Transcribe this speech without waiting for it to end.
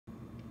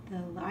The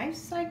life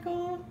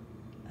cycle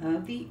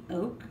of the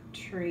oak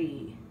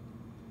tree.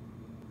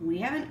 We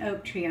have an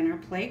oak tree on our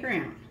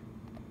playground.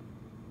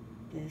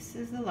 This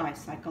is the life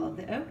cycle of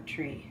the oak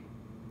tree.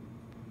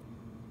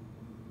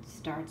 It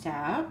starts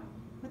out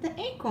with the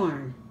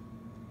acorn.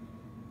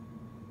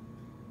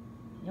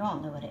 You all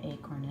know what an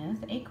acorn is.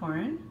 The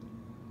acorn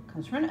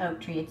comes from an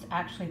oak tree. It's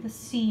actually the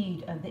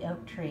seed of the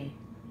oak tree.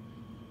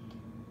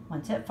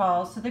 Once it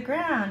falls to the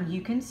ground,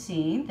 you can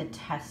see the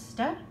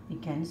testa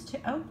begins to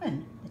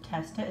open. The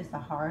testa is the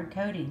hard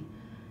coating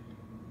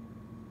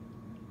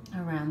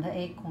around the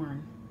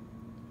acorn.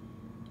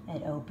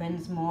 It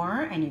opens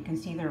more and you can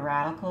see the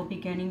radicle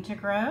beginning to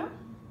grow.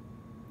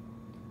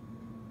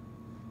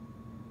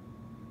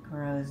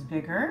 Grows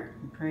bigger,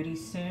 and pretty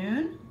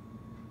soon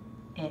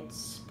it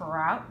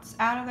sprouts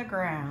out of the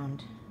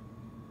ground.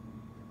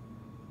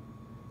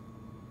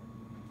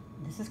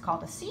 This is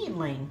called a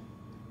seedling.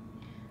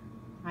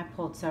 I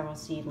pulled several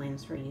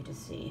seedlings for you to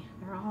see.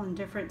 They're all in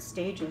different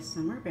stages.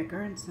 Some are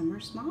bigger and some are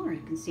smaller.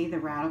 You can see the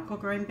radicle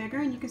growing bigger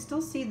and you can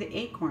still see the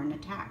acorn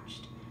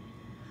attached.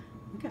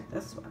 Look at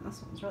this one.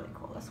 This one's really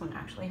cool. This one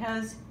actually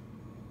has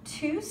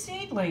 2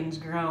 seedlings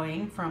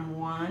growing from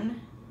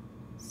one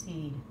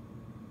seed.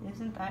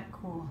 Isn't that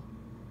cool?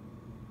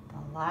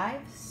 The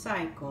life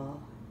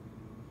cycle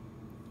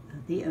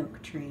of the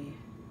oak tree.